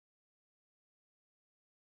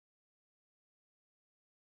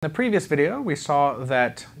In the previous video, we saw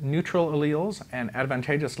that neutral alleles and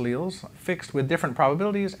advantageous alleles fixed with different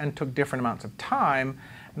probabilities and took different amounts of time,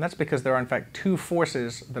 and that's because there are in fact two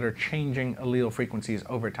forces that are changing allele frequencies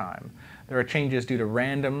over time. There are changes due to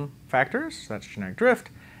random factors, that's genetic drift,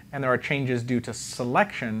 and there are changes due to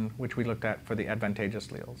selection, which we looked at for the advantageous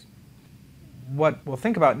alleles. What we'll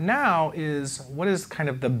think about now is what is kind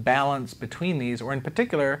of the balance between these, or in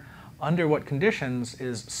particular, under what conditions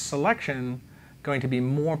is selection going to be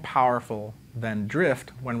more powerful than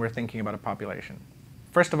drift when we're thinking about a population.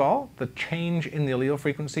 First of all, the change in the allele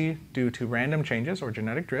frequency due to random changes or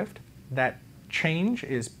genetic drift, that change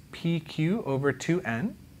is PQ over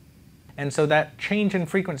 2N, and so that change in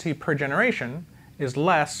frequency per generation is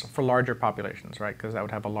less for larger populations, right? Because that would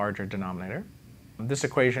have a larger denominator. This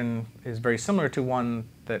equation is very similar to one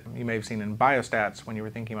that you may have seen in biostats when you were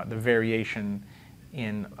thinking about the variation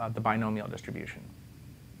in the binomial distribution.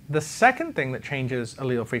 The second thing that changes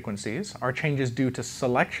allele frequencies are changes due to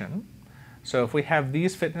selection. So if we have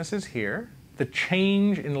these fitnesses here, the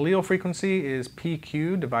change in allele frequency is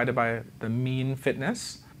PQ divided by the mean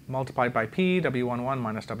fitness multiplied by P, W11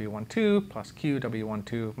 minus W12 plus Q,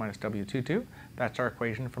 W12 minus W22. That's our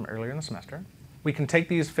equation from earlier in the semester. We can take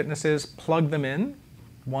these fitnesses, plug them in.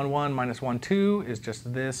 1,1 minus 1,2 is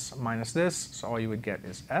just this minus this, so all you would get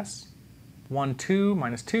is S. 1,2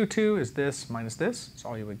 minus 2,2 is this minus this, so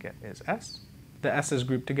all you would get is S. The S's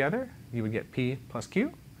grouped together, you would get P plus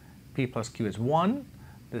Q. P plus Q is 1.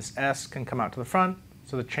 This S can come out to the front,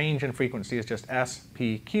 so the change in frequency is just S,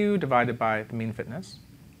 P, Q divided by the mean fitness.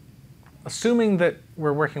 Assuming that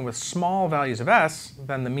we're working with small values of S,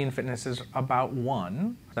 then the mean fitness is about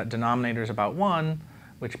 1. That denominator is about 1,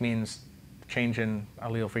 which means the change in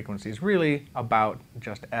allele frequency is really about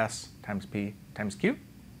just S times P times Q.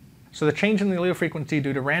 So the change in the allele frequency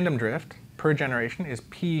due to random drift per generation is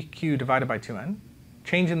PQ divided by 2N.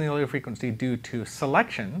 Change in the allele frequency due to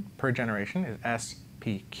selection per generation is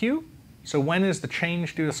SPQ. So when is the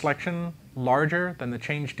change due to selection larger than the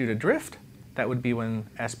change due to drift? That would be when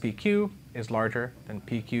SPQ is larger than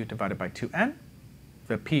PQ divided by 2N.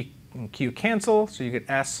 The P and Q cancel, so you get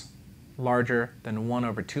S larger than 1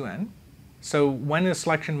 over 2N. So when is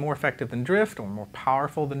selection more effective than drift or more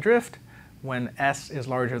powerful than drift? When S is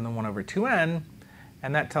larger than 1 over 2N,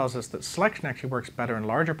 and that tells us that selection actually works better in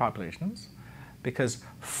larger populations because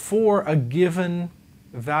for a given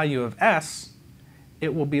value of S,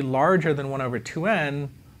 it will be larger than 1 over 2N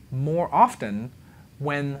more often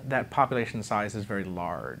when that population size is very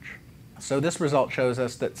large. So this result shows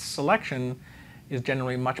us that selection is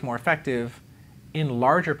generally much more effective in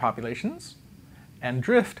larger populations, and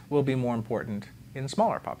drift will be more important in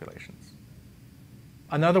smaller populations.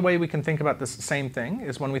 Another way we can think about this same thing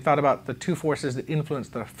is when we thought about the two forces that influence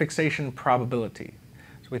the fixation probability.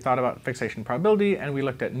 So we thought about fixation probability and we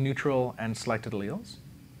looked at neutral and selected alleles.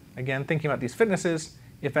 Again, thinking about these fitnesses,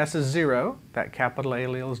 if S is 0, that capital A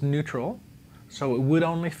allele is neutral, so it would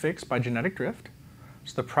only fix by genetic drift.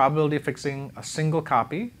 So the probability of fixing a single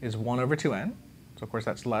copy is 1 over 2N. So of course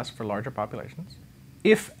that's less for larger populations.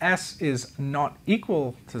 If S is not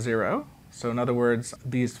equal to 0, so in other words,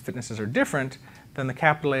 these fitnesses are different, then the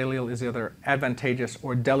capital A allele is either advantageous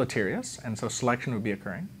or deleterious, and so selection would be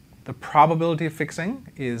occurring. The probability of fixing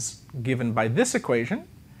is given by this equation,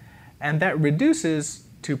 and that reduces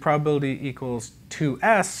to probability equals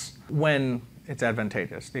 2S when it's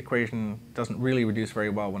advantageous. The equation doesn't really reduce very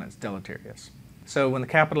well when it's deleterious. So when the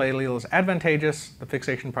capital A allele is advantageous, the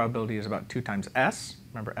fixation probability is about 2 times S,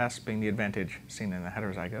 remember S being the advantage seen in the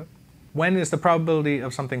heterozygote. When is the probability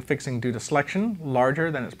of something fixing due to selection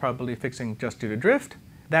larger than its probability of fixing just due to drift?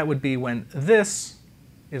 That would be when this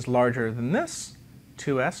is larger than this,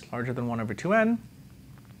 2S larger than 1 over 2N.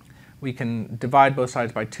 We can divide both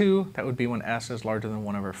sides by 2. That would be when S is larger than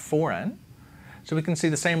 1 over 4N. So we can see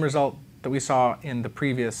the same result that we saw in the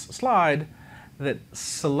previous slide, that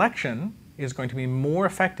selection is going to be more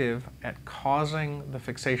effective at causing the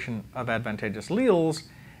fixation of advantageous alleles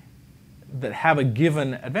that have a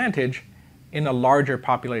given advantage in a larger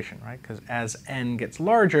population, right? Because as n gets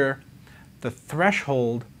larger, the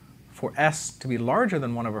threshold for S to be larger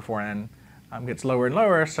than 1 over 4n gets lower and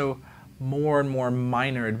lower, so more and more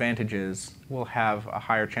minor advantages will have a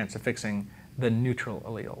higher chance of fixing than neutral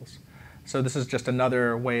alleles. So this is just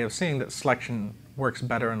another way of seeing that selection works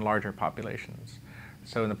better in larger populations.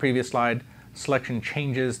 So in the previous slide, selection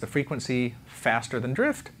changes the frequency faster than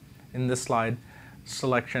drift. In this slide,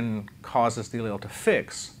 selection causes the allele to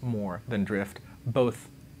fix more than drift, both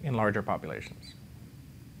in larger populations.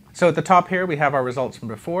 So at the top here we have our results from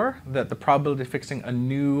before, that the probability of fixing a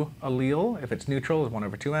new allele, if it's neutral, is 1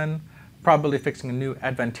 over 2n. Probability of fixing a new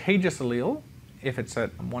advantageous allele if it's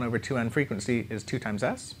at 1/2n frequency, is 2 times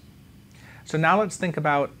s. So now let's think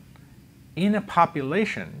about, in a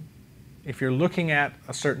population, if you're looking at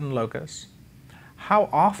a certain locus, how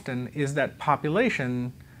often is that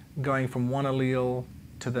population going from one allele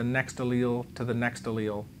to the next allele to the next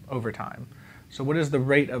allele over time? So what is the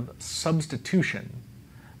rate of substitution,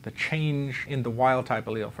 the change in the wild type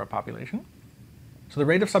allele for a population? So the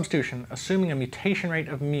rate of substitution, assuming a mutation rate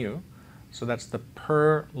of mu, so that's the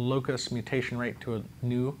per locus mutation rate to a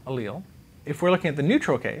new allele. If we're looking at the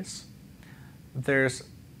neutral case, there's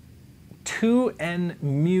 2n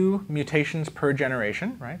mu mutations per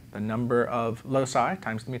generation, right? The number of loci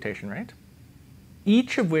times the mutation rate,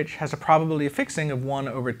 each of which has a probability of fixing of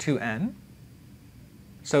 1/2n.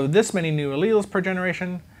 So this many new alleles per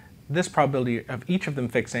generation, this probability of each of them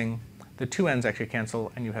fixing, the 2n's actually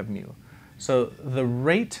cancel and you have mu. So the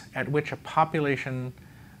rate at which a population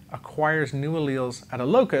acquires new alleles at a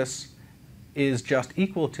locus is just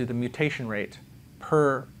equal to the mutation rate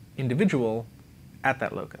per individual at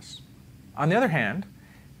that locus. On the other hand,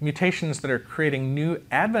 mutations that are creating new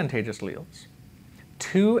advantageous alleles,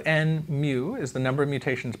 2n mu is the number of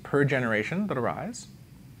mutations per generation that arise,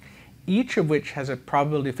 each of which has a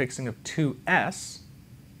probability fixing of 2s.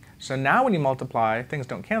 So now when you multiply, things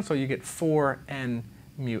don't cancel, you get 4n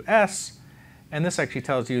mu s, and this actually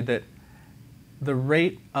tells you that the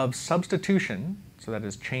rate of substitution, so that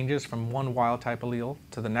is changes from one wild type allele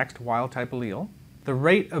to the next wild type allele, the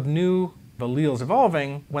rate of new alleles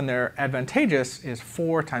evolving when they're advantageous is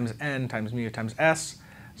 4 times n times mu times s.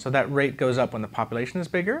 So that rate goes up when the population is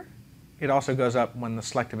bigger. It also goes up when the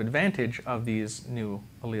selective advantage of these new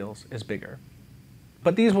alleles is bigger.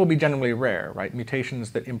 But these will be generally rare, right?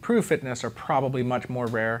 Mutations that improve fitness are probably much more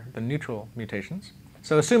rare than neutral mutations.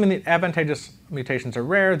 So assuming the advantageous mutations are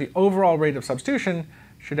rare, the overall rate of substitution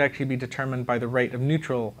should actually be determined by the rate of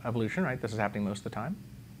neutral evolution, right? This is happening most of the time.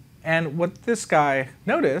 And what this guy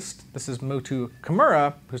noticed, this is Motoo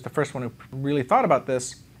Kimura, who's the first one who really thought about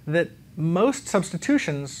this, that most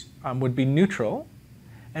substitutions would be neutral.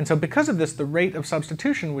 And so because of this, the rate of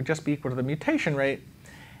substitution would just be equal to the mutation rate.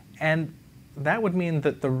 And that would mean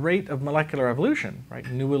that the rate of molecular evolution, right,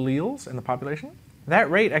 new alleles in the population,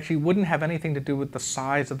 that rate actually wouldn't have anything to do with the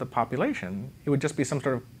size of the population. It would just be some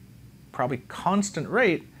sort of probably constant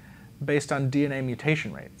rate based on DNA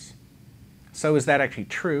mutation rates. So is that actually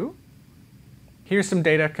true? Here's some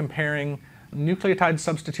data comparing nucleotide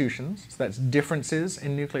substitutions, so that's differences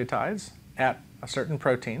in nucleotides at a certain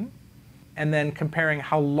protein, and then comparing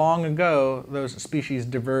how long ago those species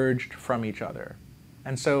diverged from each other.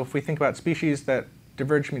 And so if we think about species that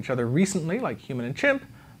diverged from each other recently, like human and chimp,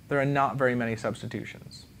 there are not very many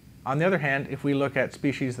substitutions. On the other hand, if we look at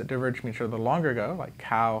species that diverged from each other longer ago, like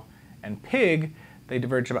cow and pig, they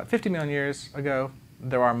diverged about 50 million years ago,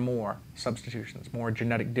 there are more substitutions, more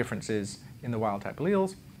genetic differences in the wild type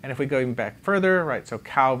alleles. And if we go even back further, right, so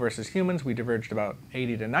cow versus humans, we diverged about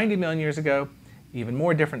 80 to 90 million years ago, even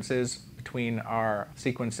more differences between our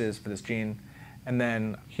sequences for this gene. And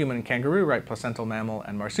then human and kangaroo, right, placental mammal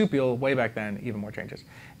and marsupial, way back then, even more changes.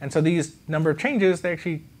 And so these number of changes, they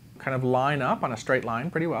actually kind of line up on a straight line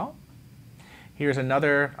pretty well. Here's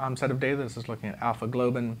another set of data. This is looking at alpha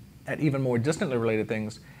globin at even more distantly related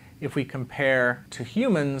things. If we compare to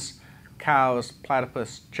humans, cows,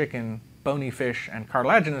 platypus, chicken, bony fish, and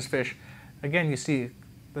cartilaginous fish, again, you see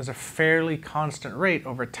there's a fairly constant rate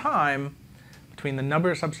over time between the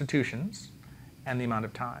number of substitutions and the amount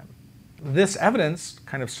of time. This evidence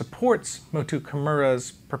kind of supports Motoo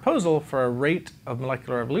Kimura's proposal for a rate of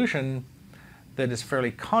molecular evolution that is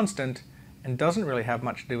fairly constant and doesn't really have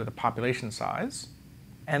much to do with the population size.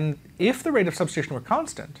 And if the rate of substitution were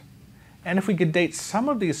constant, and if we could date some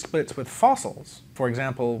of these splits with fossils, for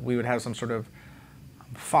example, we would have some sort of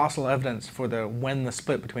fossil evidence for when the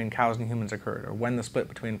split between cows and humans occurred, or when the split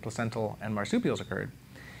between placental and marsupials occurred.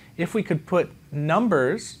 If we could put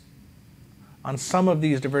numbers on some of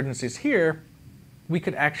these divergences here, we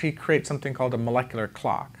could actually create something called a molecular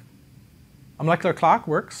clock. A molecular clock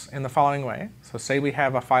works in the following way. So say we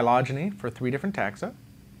have a phylogeny for 3 different taxa,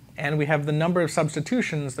 and we have the number of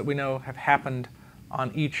substitutions that we know have happened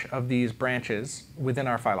on each of these branches within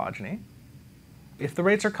our phylogeny. If the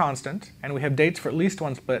rates are constant, and we have dates for at least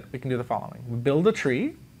one split, we can do the following. We build a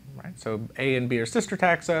tree, right? So A and B are sister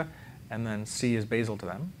taxa, and then C is basal to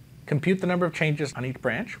them. Compute the number of changes on each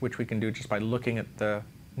branch, which we can do just by looking at the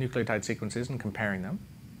nucleotide sequences and comparing them.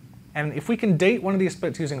 And if we can date one of these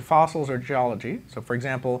splits using fossils or geology, so for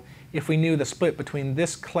example, if we knew the split between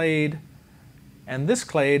this clade and this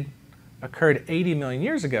clade occurred 80 million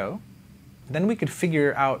years ago, then we could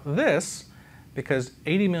figure out this because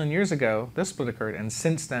 80 million years ago this split occurred, and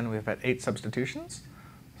since then we've had 8 substitutions,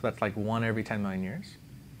 so that's like 1 every 10 million years.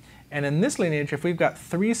 And in this lineage, if we've got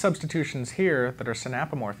 3 substitutions here that are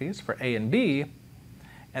synapomorphies for A and B,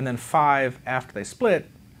 and then 5 after they split,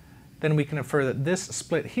 then we can infer that this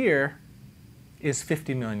split here is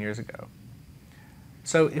 50 million years ago.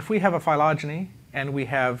 So if we have a phylogeny and we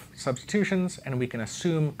have substitutions and we can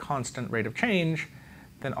assume constant rate of change,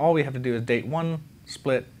 then all we have to do is date one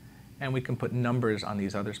split and we can put numbers on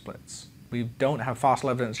these other splits. We don't have fossil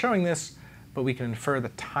evidence showing this, but we can infer the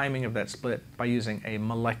timing of that split by using a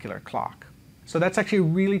molecular clock. So that's actually a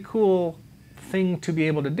really cool thing to be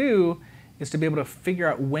able to do, is to be able to figure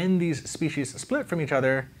out when these species split from each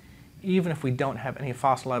other, even if we don't have any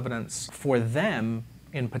fossil evidence for them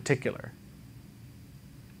in particular.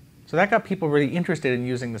 So that got people really interested in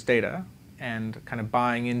using this data and kind of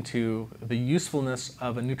buying into the usefulness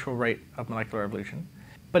of a neutral rate of molecular evolution.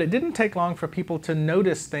 But it didn't take long for people to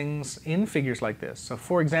notice things in figures like this. So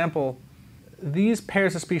for example, these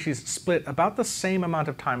pairs of species split about the same amount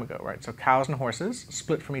of time ago, right? So cows and horses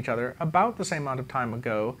split from each other about the same amount of time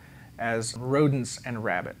ago as rodents and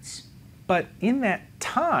rabbits. But in that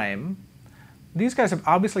time, these guys have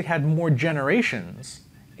obviously had more generations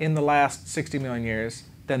in the last 60 million years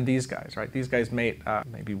than these guys, right? These guys mate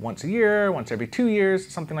maybe once a year, once every 2 years,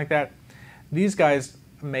 something like that. These guys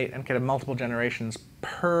mate and get multiple generations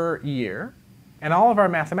per year. And all of our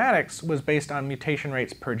mathematics was based on mutation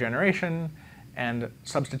rates per generation and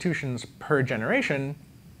substitutions per generation.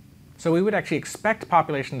 So we would actually expect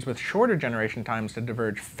populations with shorter generation times to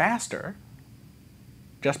diverge faster,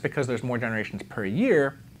 just because there's more generations per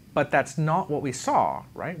year, but that's not what we saw,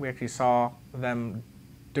 right? We actually saw them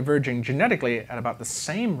diverging genetically at about the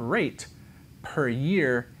same rate per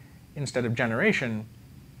year instead of generation,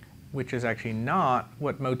 which is actually not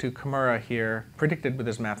what Motu Kimura here predicted with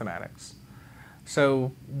his mathematics.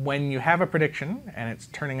 So when you have a prediction and it's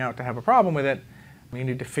turning out to have a problem with it, we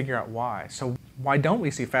need to figure out why. So why don't we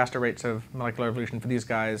see faster rates of molecular evolution for these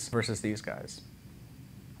guys versus these guys?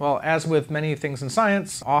 Well, as with many things in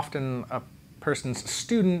science, often a person's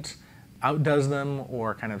student outdoes them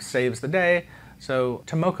or kind of saves the day. So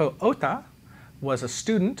Tomoko Ota was a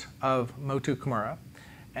student of Motu Kimura,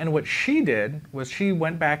 and what she did was she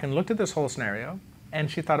went back and looked at this whole scenario, and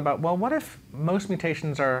she thought about, well, what if most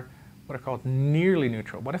mutations are what are called nearly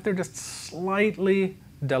neutral? What if they're just slightly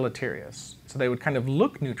deleterious? So they would kind of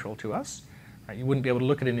look neutral to us, right? You wouldn't be able to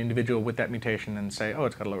look at an individual with that mutation and say, oh,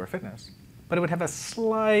 it's got a lower fitness. But it would have a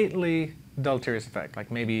slightly deleterious effect,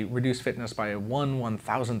 like maybe reduce fitness by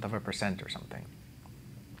 1/1000% or something.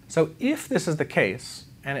 So if this is the case,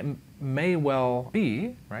 and it may well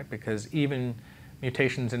be, right, because even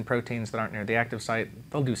mutations in proteins that aren't near the active site,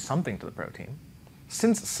 they'll do something to the protein.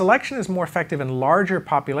 Since selection is more effective in larger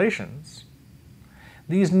populations,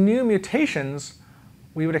 these new mutations,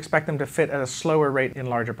 we would expect them to fit at a slower rate in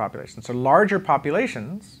larger populations. So larger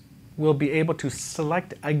populations will be able to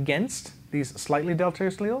select against these slightly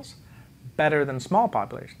deleterious alleles better than small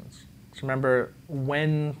populations. So remember,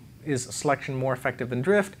 when is selection more effective than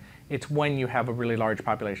drift? It's when you have a really large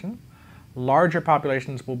population. Larger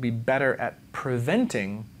populations will be better at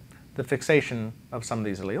preventing the fixation of some of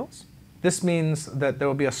these alleles. This means that there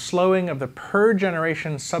will be a slowing of the per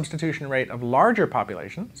generation substitution rate of larger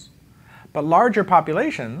populations, but larger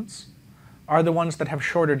populations are the ones that have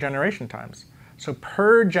shorter generation times. So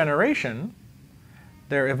per generation,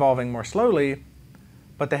 they're evolving more slowly,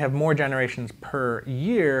 but they have more generations per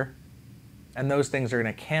year, and those things are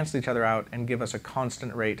going to cancel each other out and give us a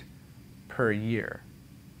constant rate per year.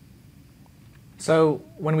 So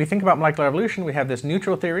when we think about molecular evolution, we have this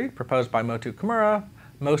neutral theory proposed by Motu Kimura.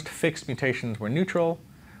 Most fixed mutations were neutral.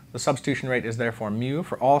 The substitution rate is therefore mu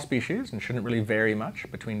for all species and shouldn't really vary much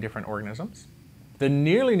between different organisms. The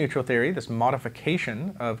nearly neutral theory, this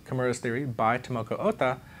modification of Kimura's theory by Tomoko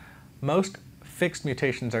Ota, most fixed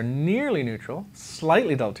mutations are nearly neutral,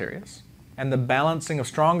 slightly deleterious, and the balancing of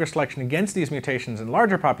stronger selection against these mutations in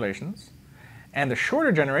larger populations and the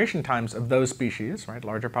shorter generation times of those species, right,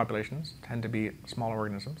 larger populations tend to be smaller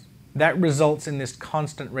organisms, that results in this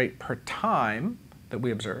constant rate per time that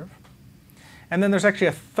we observe. And then there's actually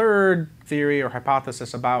a third theory or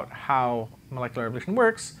hypothesis about how molecular evolution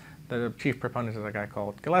works. The chief proponent is a guy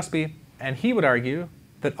called Gillespie, and he would argue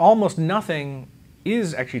that almost nothing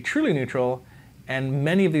is actually truly neutral, and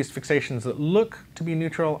many of these fixations that look to be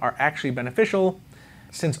neutral are actually beneficial.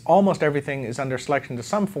 Since almost everything is under selection to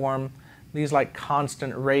some form, these like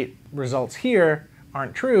constant rate results here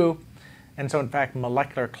aren't true, and so in fact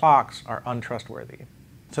molecular clocks are untrustworthy.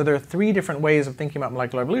 So there are 3 different ways of thinking about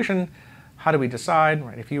molecular evolution. How do we decide?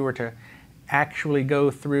 Right? If you were to actually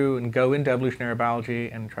go through and go into evolutionary biology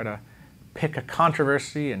and try to pick a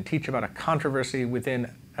controversy and teach about a controversy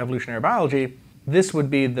within evolutionary biology, this would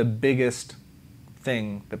be the biggest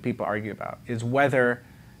thing that people argue about, is whether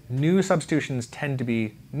new substitutions tend to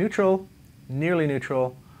be neutral, nearly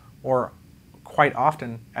neutral, or quite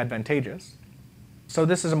often advantageous. So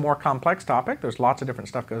this is a more complex topic. There's lots of different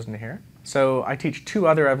stuff goes into here. So I teach 2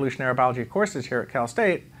 other evolutionary biology courses here at Cal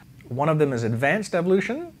State. One of them is advanced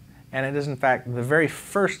evolution, and it is in fact the very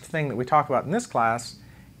first thing that we talk about in this class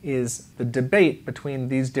is the debate between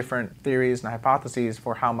these different theories and hypotheses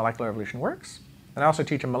for how molecular evolution works. And I also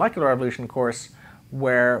teach a molecular evolution course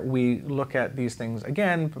where we look at these things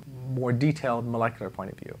again, from a more detailed molecular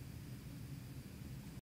point of view.